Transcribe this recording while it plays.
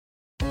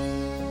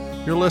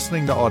You're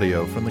listening to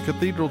audio from the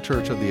Cathedral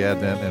Church of the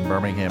Advent in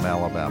Birmingham,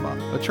 Alabama,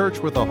 a church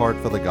with a heart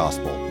for the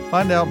gospel.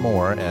 Find out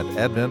more at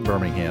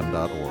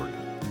adventbirmingham.org.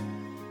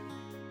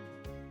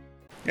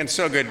 And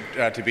so good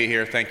to be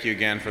here. Thank you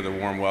again for the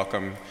warm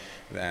welcome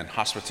and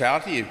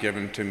hospitality you've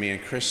given to me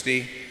and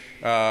Christy.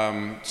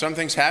 Some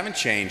things haven't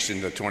changed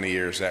in the 20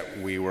 years that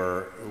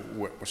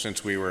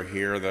since we were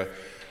here.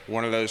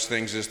 One of those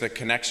things is the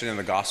connection in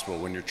the gospel.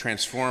 When you're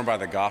transformed by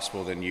the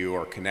gospel, then you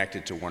are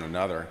connected to one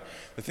another.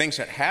 The things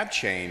that have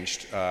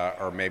changed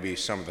are maybe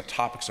some of the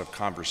topics of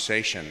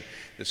conversation.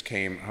 This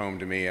came home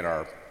to me at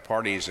our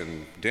parties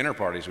and dinner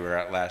parties we were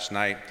at last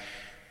night.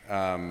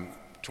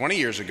 20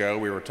 years ago,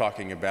 we were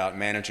talking about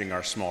managing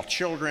our small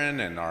children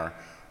and our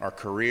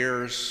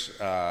careers.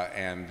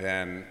 And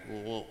then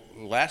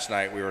last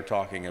night, we were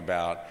talking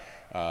about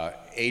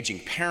aging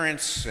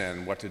parents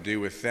and what to do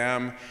with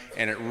them.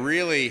 And it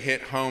really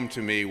hit home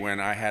to me when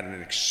I had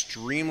an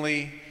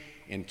extremely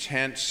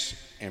intense,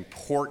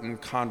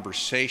 important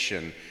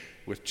conversation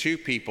with two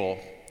people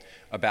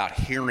about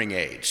hearing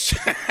aids.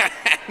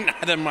 None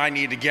of them might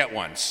need to get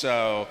one.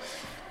 So,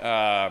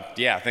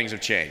 things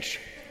have changed.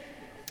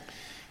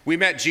 We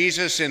met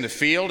Jesus in the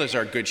field as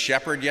our good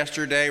shepherd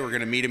yesterday. We're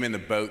going to meet him in the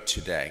boat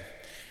today.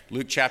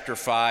 Luke chapter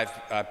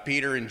 5,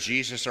 Peter and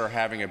Jesus are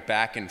having a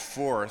back and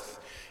forth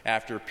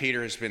after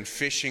Peter has been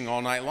fishing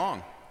all night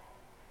long.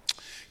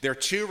 There are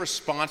two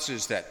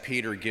responses that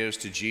Peter gives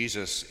to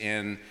Jesus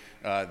in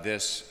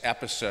this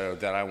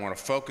episode that I want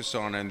to focus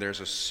on, and there's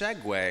a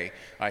segue,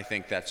 I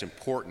think, that's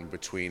important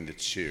between the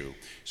two.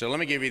 So let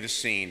me give you the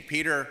scene.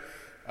 Peter's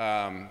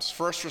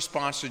first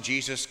response to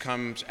Jesus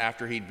comes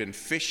after he'd been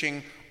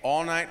fishing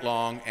all night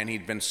long and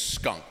he'd been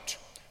skunked.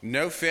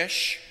 No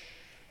fish.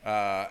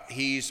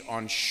 He's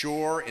on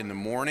shore in the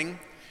morning,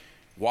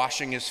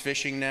 washing his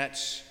fishing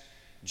nets.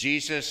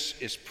 Jesus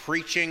is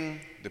preaching.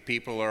 The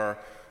people are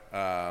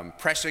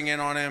pressing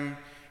in on him.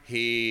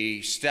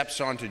 He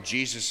steps onto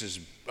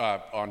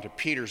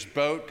Peter's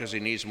boat because he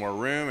needs more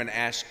room and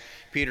asks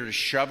Peter to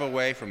shove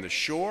away from the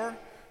shore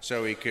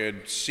so he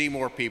could see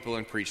more people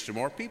and preach to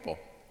more people.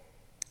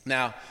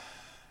 Now,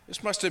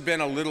 this must have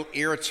been a little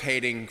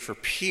irritating for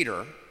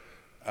Peter.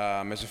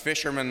 As a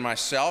fisherman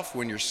myself,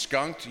 when you're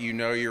skunked, you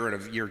know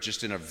you're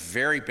just in a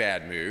very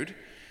bad mood.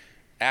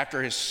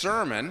 After his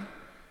sermon,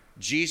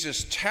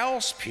 Jesus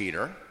tells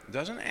Peter,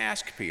 doesn't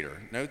ask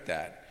Peter, note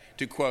that,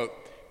 to quote,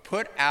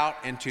 "Put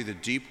out into the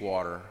deep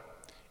water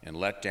and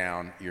let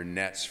down your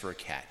nets for a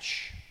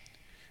catch."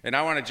 And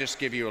I want to just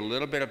give you a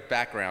little bit of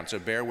background, so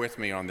bear with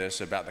me on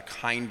this, about the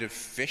kind of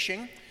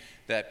fishing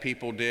that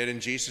people did in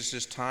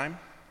Jesus' time.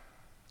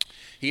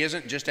 He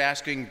isn't just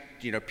asking,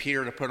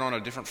 Peter to put on a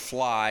different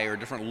fly or a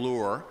different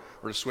lure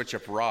or to switch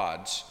up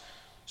rods.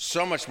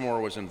 So much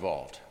more was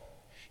involved.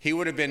 Peter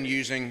would have been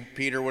using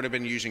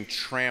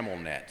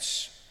trammel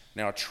nets.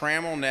 Now,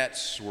 trammel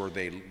nets were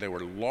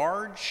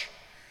large,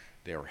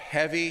 they were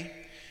heavy,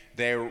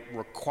 they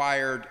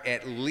required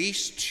at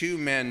least two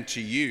men to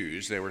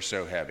use. They were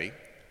so heavy.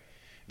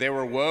 They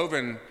were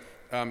woven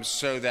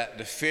so that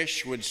the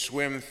fish would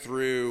swim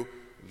through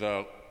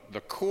the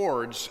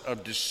cords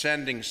of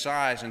descending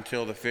size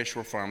until the fish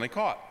were finally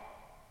caught.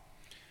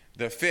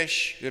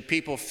 The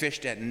people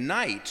fished at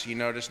night, you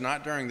notice,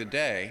 not during the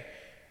day,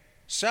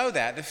 so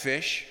that the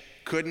fish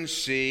couldn't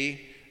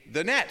see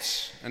the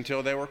nets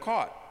until they were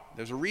caught.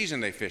 There's a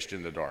reason they fished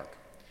in the dark.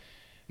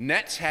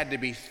 Nets had to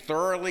be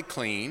thoroughly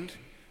cleaned,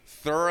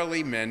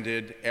 thoroughly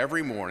mended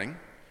every morning.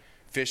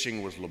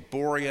 Fishing was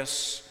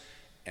laborious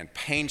and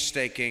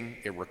painstaking.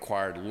 It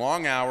required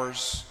long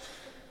hours,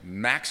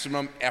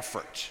 maximum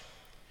effort.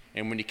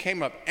 And when you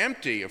came up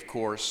empty, of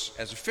course,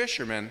 as a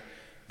fisherman,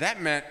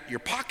 that meant your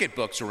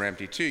pocketbooks were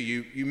empty too.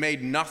 You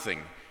made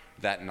nothing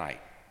that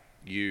night.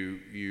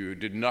 You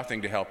did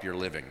nothing to help your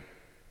living.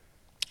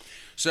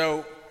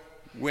 So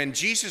when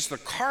Jesus the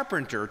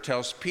carpenter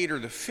tells Peter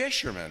the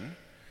fisherman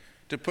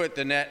to put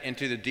the net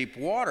into the deep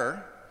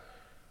water,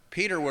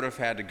 Peter would have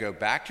had to go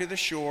back to the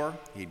shore.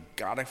 He'd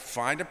got to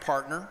find a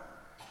partner.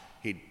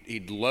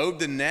 He'd load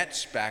the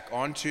nets back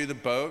onto the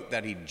boat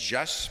that he'd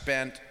just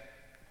spent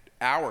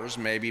hours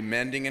maybe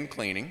mending and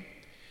cleaning.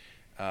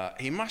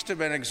 He must have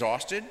been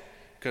exhausted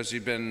because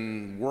he'd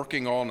been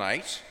working all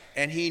night,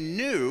 and he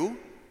knew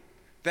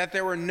that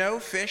there were no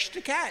fish to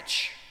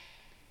catch.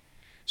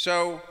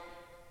 So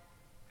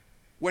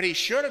what he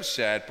should have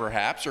said,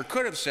 perhaps, or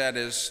could have said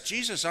is,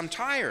 "Jesus, I'm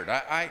tired.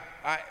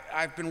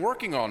 I've been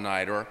working all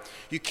night." Or,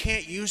 "You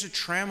can't use a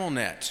trammel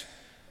net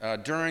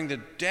during the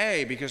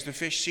day because the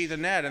fish see the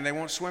net and they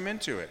won't swim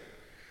into it."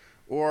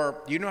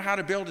 Or, "You know how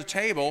to build a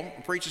table,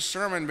 preach a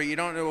sermon, but you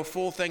don't know a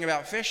full thing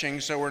about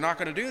fishing, so we're not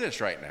going to do this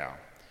right now."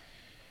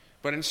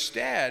 But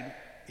instead,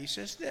 he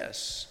says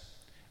this,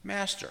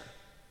 "Master,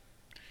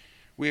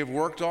 we have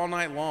worked all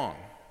night long,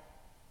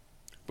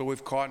 but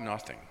we've caught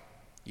nothing.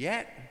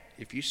 Yet,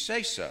 if you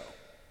say so,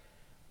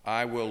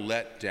 I will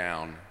let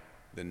down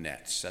the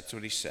nets." That's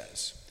what he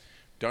says.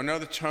 Don't know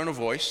the tone of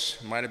voice.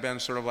 Might have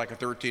been sort of like a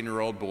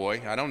 13-year-old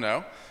boy. I don't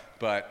know.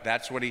 But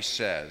that's what he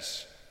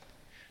says.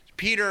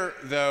 Peter,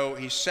 though,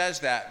 he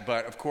says that,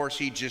 but of course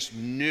he just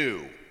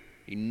knew.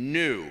 He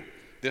knew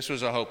this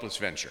was a hopeless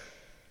venture.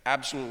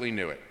 Absolutely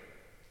knew it.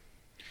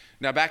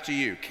 Now back to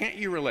you. Can't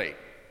you relate?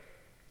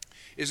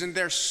 Isn't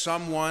there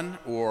someone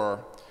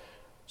or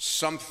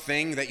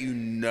something that you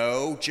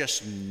know,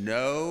 just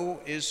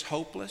know is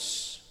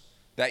hopeless?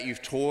 That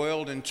you've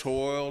toiled and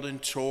toiled and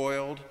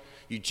toiled.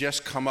 You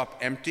just come up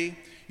empty.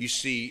 You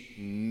see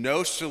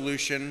no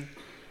solution,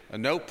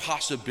 no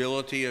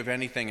possibility of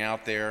anything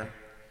out there.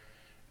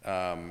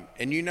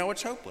 And you know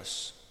it's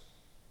hopeless.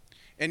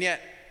 And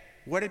yet,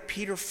 what did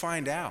Peter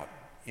find out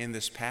in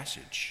this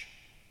passage?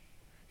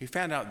 He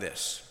found out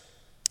this.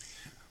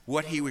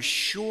 What he was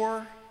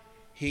sure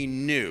he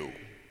knew,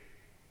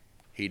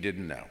 he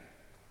didn't know.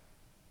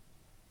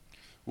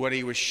 What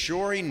he was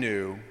sure he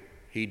knew,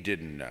 he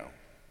didn't know.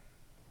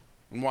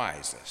 And why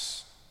is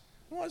this?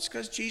 Well, it's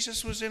because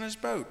Jesus was in his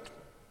boat.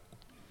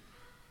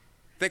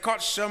 They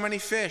caught so many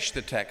fish,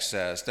 the text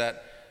says,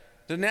 that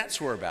the nets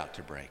were about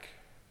to break.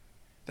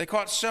 They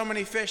caught so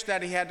many fish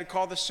that he had to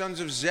call the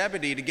sons of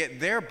Zebedee to get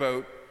their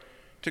boat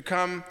to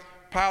come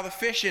pile the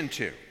fish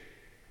into.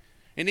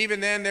 And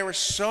even then, there were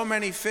so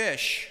many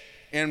fish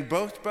in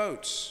both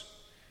boats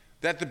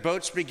that the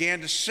boats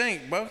began to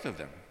sink, both of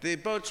them. The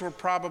boats were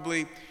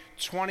probably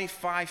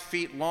 25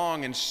 feet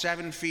long and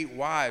 7 feet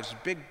wide,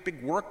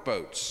 big work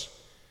boats.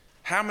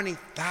 How many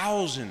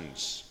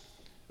thousands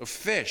of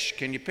fish,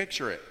 can you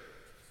picture it,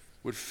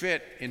 would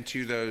fit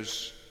into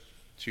those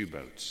two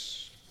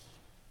boats?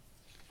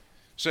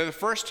 So the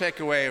first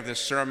takeaway of this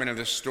sermon, of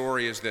this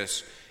story, is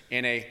this: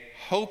 in a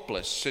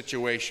hopeless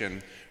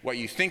situation, what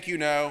you think you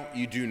know,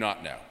 you do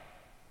not know.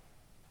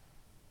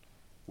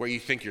 What you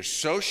think you're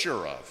so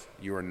sure of,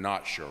 you are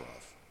not sure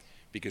of,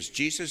 because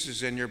Jesus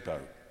is in your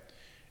boat.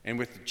 And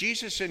with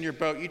Jesus in your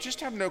boat, you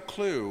just have no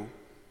clue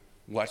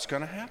what's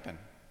going to happen.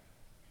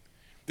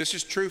 This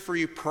is true for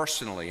you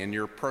personally in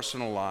your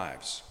personal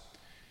lives.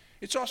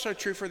 It's also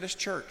true for this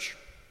church.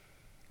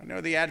 I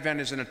know the Advent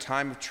is in a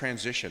time of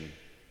transition.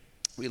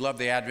 We love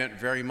the Advent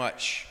very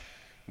much.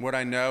 What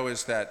I know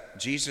is that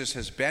Jesus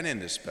has been in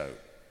this boat,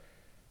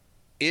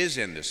 is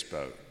in this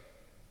boat,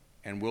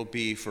 and will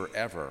be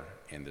forever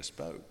in this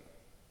boat.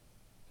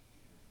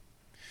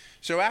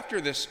 So after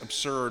this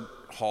absurd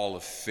haul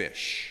of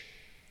fish,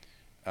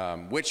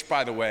 which,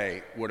 by the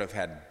way, would have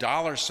had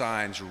dollar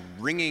signs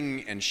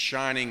ringing and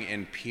shining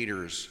in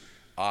Peter's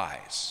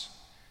eyes,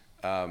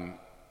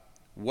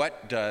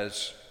 what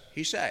does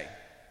he say?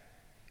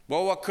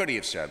 Well, what could he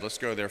have said? Let's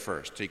go there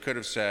first. He could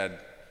have said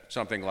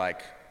something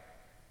like,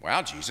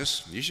 "Wow,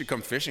 Jesus, you should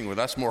come fishing with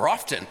us more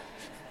often."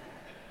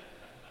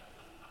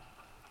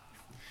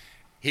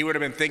 He would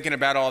have been thinking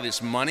about all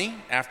this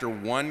money. After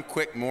one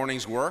quick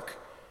morning's work,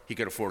 he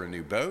could afford a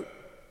new boat,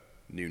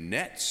 new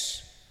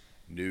nets,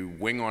 new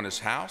wing on his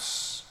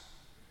house.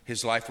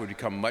 His life would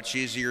become much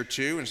easier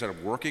too. Instead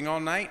of working all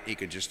night, he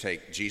could just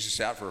take Jesus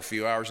out for a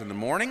few hours in the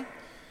morning,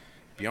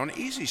 be on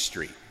easy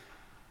street.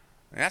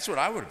 And that's what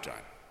I would have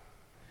done.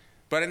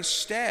 But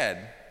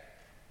instead,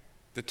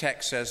 the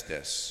text says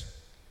this: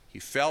 he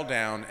fell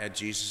down at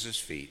Jesus'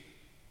 feet,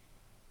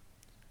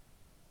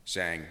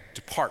 saying,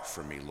 "Depart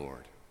from me,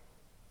 Lord,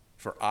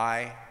 for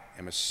I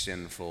am a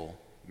sinful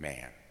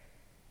man.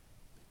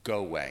 Go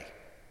away.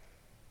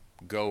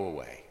 Go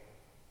away."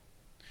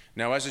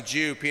 Now, as a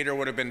Jew, Peter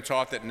would have been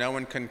taught that no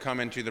one can come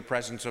into the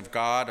presence of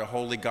God, a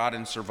holy God,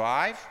 and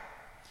survive.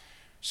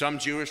 Some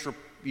Jewish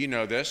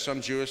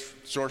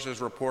sources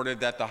reported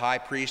that the high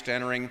priest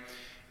entering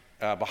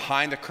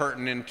behind the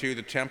curtain into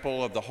the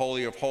temple of the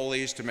Holy of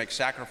Holies to make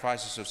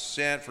sacrifices of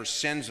sin for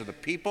sins of the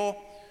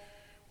people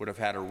would have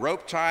had a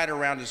rope tied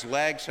around his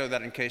leg so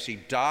that in case he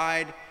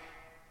died,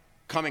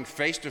 coming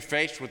face to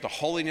face with the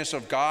holiness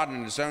of God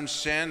and his own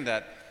sin,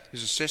 that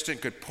his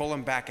assistant could pull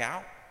him back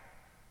out.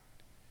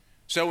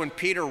 So when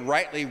Peter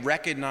rightly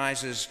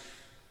recognizes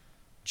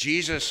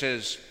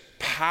Jesus'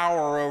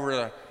 power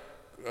over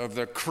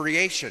the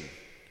creation,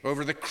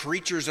 over the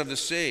creatures of the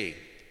sea,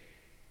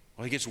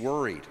 well, he gets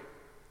worried.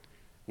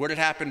 What had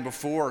happened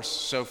before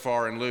so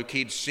far in Luke?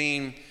 He'd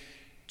seen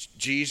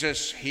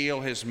Jesus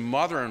heal his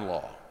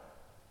mother-in-law,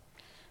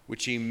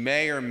 which he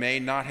may or may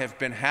not have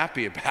been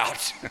happy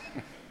about.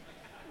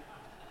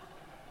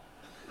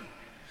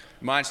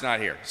 Mine's not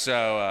here,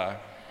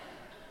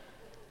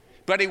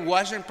 but he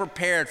wasn't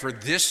prepared for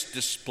this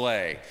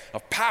display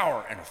of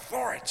power and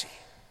authority.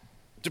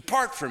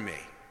 "Depart from me,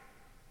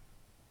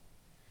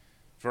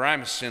 for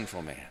I'm a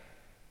sinful man.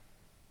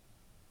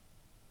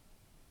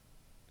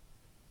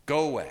 Go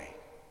away."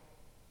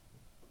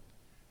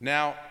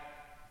 Now,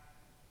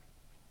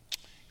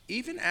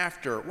 even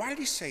after, why did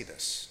he say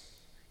this?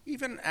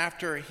 Even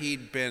after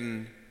he'd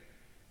been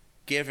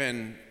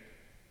given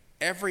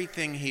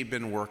everything he'd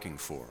been working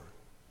for,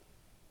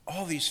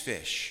 all these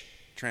fish,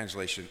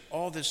 translation,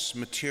 all this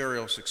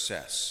material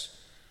success,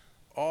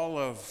 all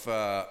of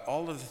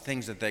the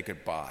things that they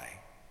could buy,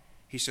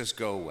 he says,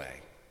 "Go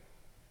away."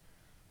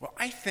 Well,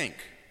 I think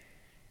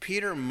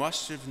Peter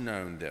must have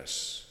known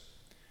this,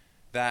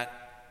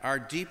 that our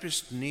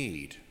deepest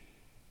need,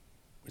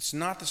 it's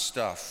not the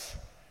stuff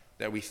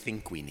that we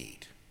think we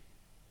need,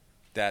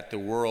 that the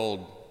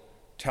world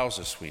tells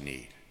us we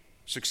need.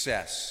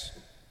 Success,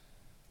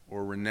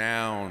 or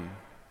renown,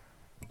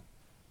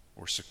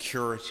 or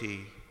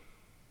security,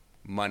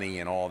 money,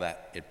 and all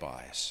that it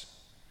buys.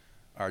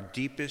 Our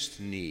deepest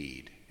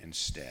need,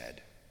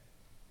 instead,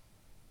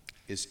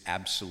 is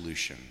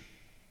absolution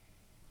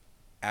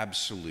and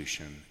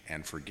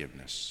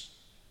forgiveness,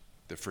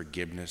 the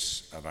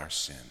forgiveness of our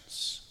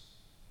sins.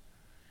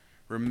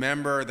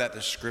 Remember that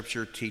the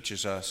Scripture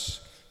teaches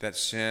us that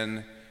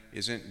sin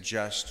isn't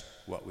just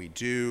what we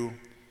do,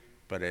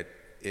 but it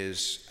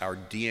is our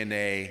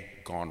DNA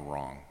gone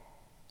wrong.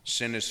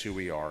 Sin is who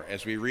we are.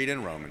 As we read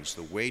in Romans,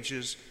 the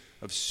wages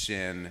of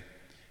sin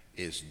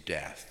is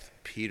death.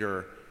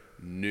 Peter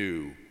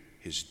knew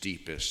his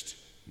deepest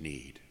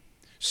need.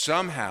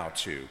 Somehow,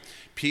 too,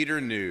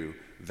 Peter knew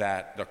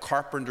that the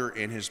carpenter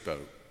in his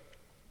boat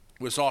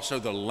was also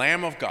the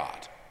Lamb of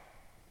God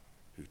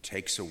who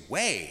takes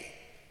away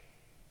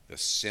the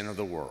sin of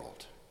the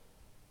world,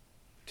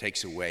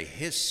 takes away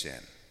his sin.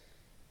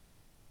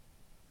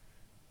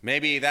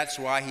 Maybe that's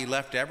why he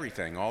left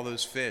everything, all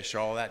those fish,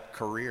 all that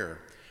career,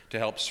 to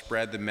help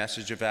spread the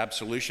message of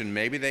absolution.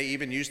 Maybe they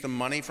even used the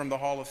money from the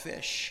haul of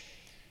fish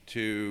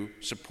to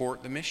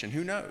support the mission.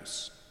 Who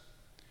knows?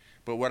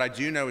 But what I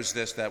do know is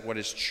this, that what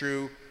is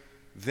true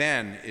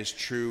then is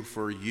true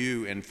for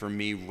you and for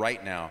me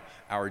right now.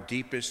 Our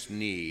deepest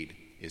need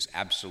is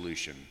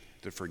absolution,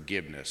 the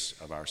forgiveness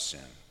of our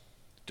sin.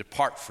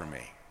 Depart from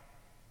me,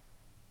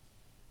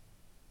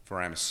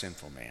 for I am a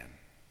sinful man.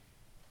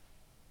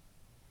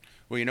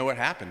 Well, you know what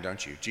happened,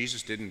 don't you?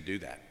 Jesus didn't do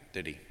that,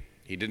 did he?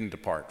 He didn't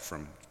depart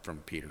from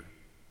Peter.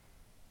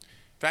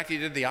 In fact, he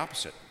did the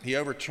opposite. He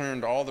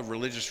overturned all the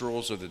religious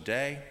rules of the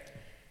day.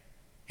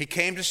 He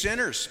came to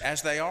sinners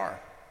as they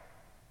are.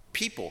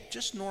 People,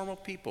 just normal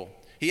people.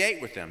 He ate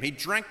with them. He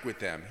drank with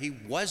them. He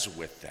was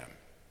with them.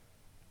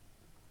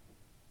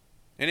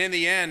 And in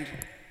the end,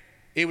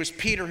 it was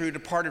Peter who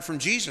departed from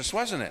Jesus,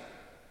 wasn't it?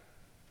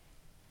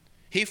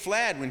 He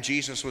fled when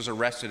Jesus was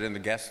arrested in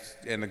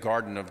the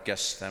Garden of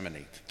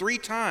Gethsemane. 3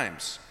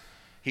 times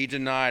he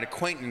denied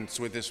acquaintance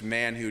with this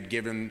man who had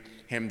given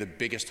him the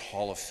biggest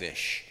haul of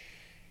fish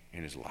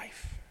in his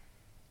life.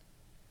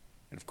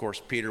 And of course,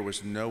 Peter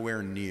was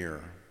nowhere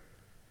near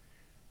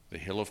the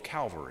hill of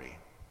Calvary,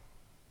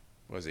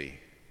 was he?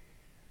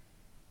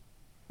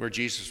 Where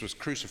Jesus was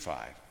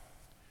crucified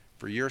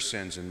for your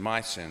sins and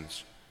my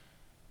sins,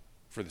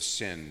 for the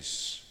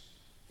sins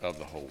of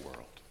the whole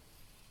world.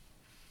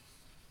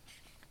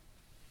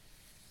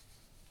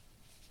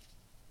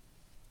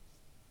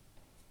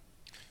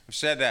 I've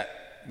said that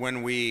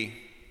when we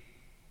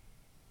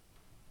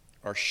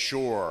are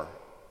sure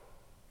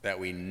that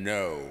we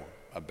know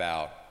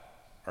about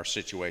our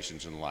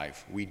situations in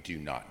life, we do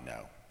not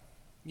know.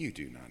 You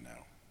do not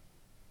know.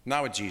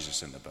 Not with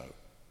Jesus in the boat.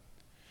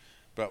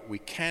 But we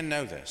can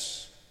know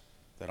this,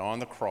 that on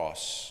the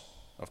cross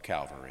of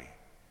Calvary,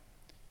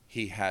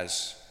 he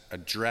has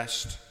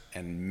addressed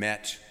and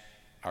met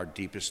our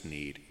deepest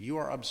need. You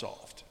are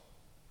absolved,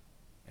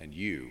 and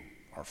you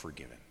are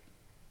forgiven.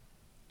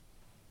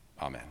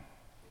 Amen.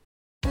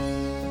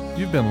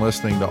 You've been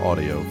listening to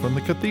audio from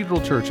the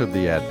Cathedral Church of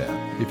the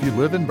Advent. If you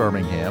live in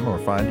Birmingham or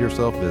find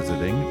yourself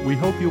visiting, we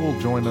hope you will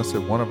join us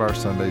at one of our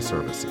Sunday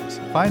services.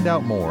 Find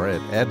out more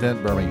at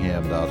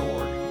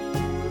adventbirmingham.org.